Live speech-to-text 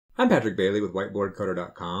I'm Patrick Bailey with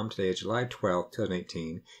whiteboardcoder.com. Today is July 12th,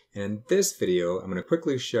 2018, and in this video I'm going to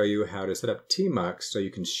quickly show you how to set up tmux so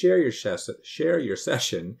you can share your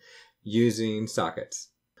session using sockets.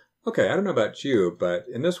 Okay, I don't know about you, but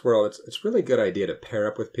in this world it's really a good idea to pair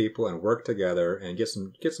up with people and work together and get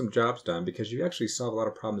some jobs done, because you actually solve a lot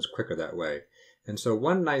of problems quicker that way. And so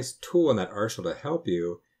one nice tool in that arsenal to help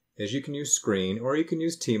you is you can use Screen or you can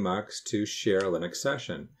use tmux to share a Linux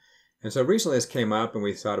session. And so recently this came up and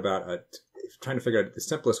we thought about trying to figure out the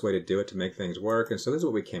simplest way to do it to make things work. And so this is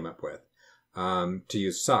what we came up with, to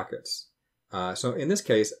use sockets. So in this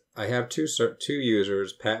case, I have two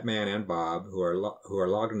users, Patman and Bob, who are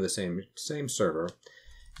logged into the same server,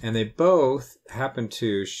 and they both happen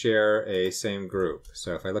to share a same group.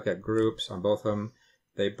 So if I look at groups on both of them,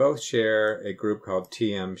 they both share a group called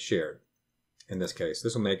TM shared. In this case,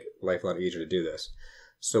 this will make life a lot easier to do this.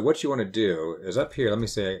 So what you want to do is up here, let me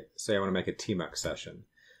say I want to make a tmux session.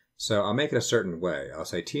 So I'll make it a certain way. I'll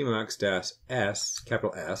say tmux-s,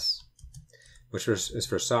 capital S, which is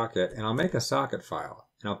for socket, and I'll make a socket file.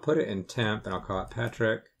 And I'll put it in temp, and I'll call it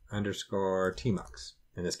Patrick_tmux,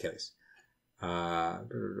 in this case. What I'm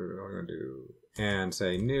going to do, and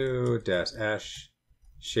say new-s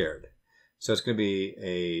shared. So it's going to be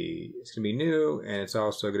new, and it's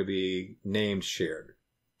also going to be named shared.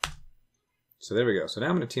 So there we go. So now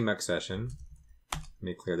I'm in a tmux session. Let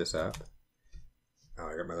me clear this up. Oh,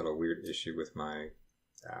 I got my little weird issue with my...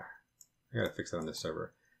 I gotta fix that on this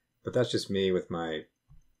server. But that's just me with my...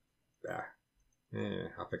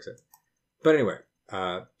 I'll fix it. But anyway,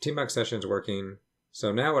 tmux session is working.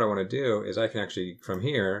 So now what I want to do is I can actually, from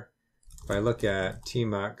here, if I look at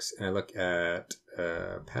tmux and I look at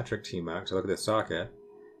Patrick tmux, I look at the socket,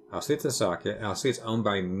 I'll see it's a socket, and I'll see it's owned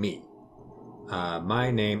by me.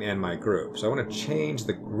 My name and my group. So I want to change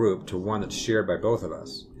the group to one that's shared by both of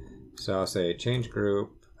us. So I'll say change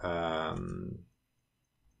group. I'll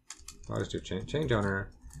just do change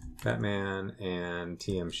owner, Batman, and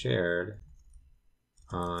TM shared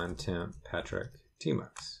on temp Patrick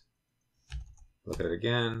tmux. Look at it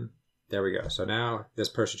again. There we go. So now this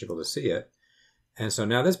person should be able to see it. And so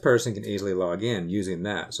now this person can easily log in using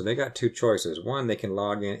that. So they got two choices. One, they can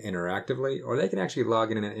log in interactively, or they can actually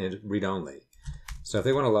log in read-only. So if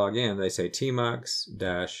they want to log in, they say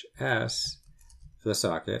tmux-s for the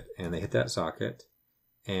socket, and they hit that socket,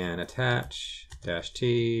 and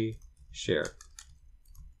attach-t share.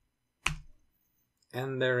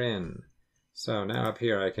 And they're in. So now up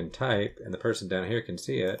here I can type, and the person down here can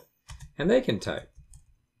see it, and they can type.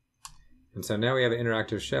 And so now we have an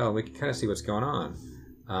interactive shell, and we can kind of see what's going on.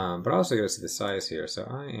 But also got to see the size here. So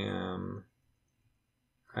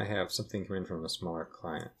I have something coming from a smaller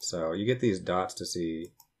client. So you get these dots to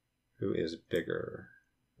see who is bigger.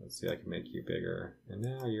 Let's see, I can make you bigger. And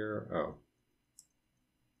now you're, oh.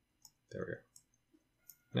 There we go.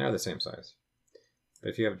 Now they're the same size.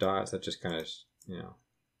 But if you have dots, that just kind of, there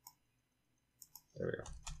we go.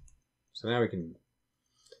 So now we can,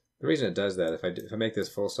 the reason it does that, if I make this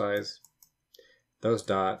full size, those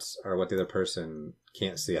dots are what the other person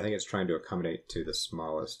can't see. I think it's trying to accommodate to the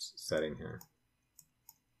smallest setting here.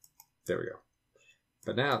 There we go.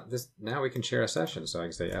 But now we can share a session. So I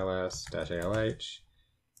can say ls-alh,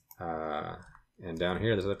 and down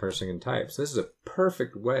here this other person can type. So this is a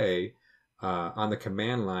perfect way on the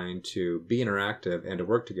command line to be interactive and to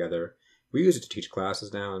work together. We use it to teach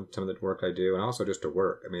classes now and some of the work I do, and also just to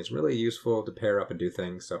work. I mean, it's really useful to pair up and do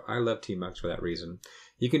things. So I love tmux for that reason.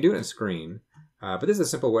 You can do it in Screen, but this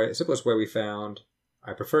is the simplest way we found.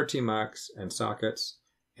 I prefer tmux and sockets,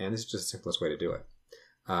 and this is just the simplest way to do it.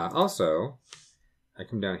 Also, I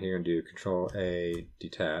come down here and do Control-A,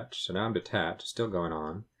 detach. So now I'm detached, still going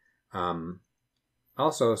on.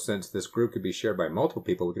 Also, since this group could be shared by multiple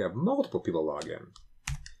people, we could have multiple people log in.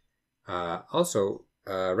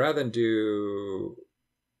 Rather than do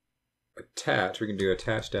attach, we can do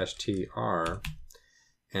attach-tr,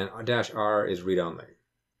 and -r is read-only.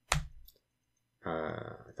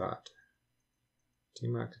 I thought.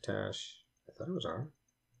 Tmux attach, I thought it was R.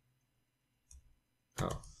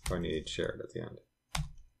 Oh, I need shared at the end.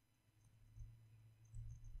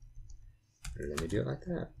 Let me do it like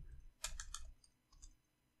that.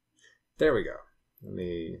 There we go. Let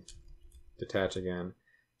me detach again.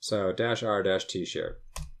 So -r-t shared.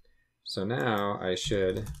 So now I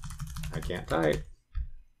can't type,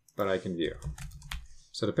 but I can view.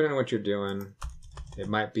 So depending on what you're doing, it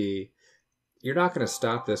might be, you're not going to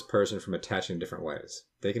stop this person from attaching different ways.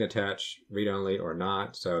 They can attach read-only or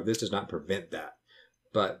not, so this does not prevent that.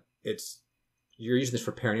 But you're using this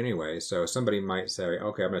for pairing anyway, so somebody might say,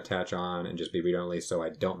 okay, I'm going to attach on and just be read-only so I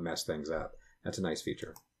don't mess things up. That's a nice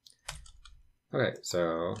feature. Okay,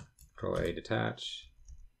 so Control A, detach.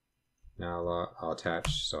 Now I'll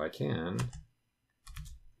attach so I can.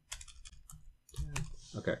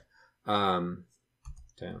 Okay. Damn.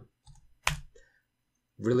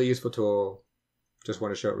 Really useful tool. Just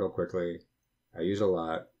want to show it real quickly. I use it a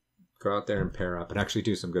lot. Go out there and pair up and actually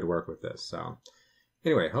do some good work with this. So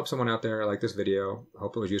anyway, hope someone out there liked this video.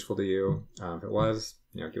 Hope it was useful to you. If it was,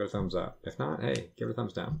 give it a thumbs up. If not, hey, give it a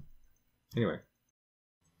thumbs down. Anyway.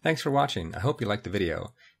 Thanks for watching. I hope you liked the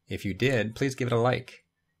video. If you did, please give it a like.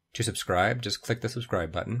 To subscribe, just click the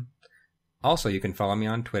subscribe button. Also, you can follow me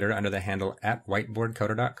on Twitter under the handle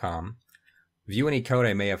 @whiteboardcoder.com. View any code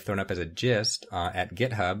I may have thrown up as a gist at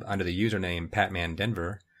GitHub under the username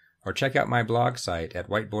PatmanDenver, or check out my blog site at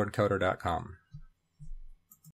whiteboardcoder.com.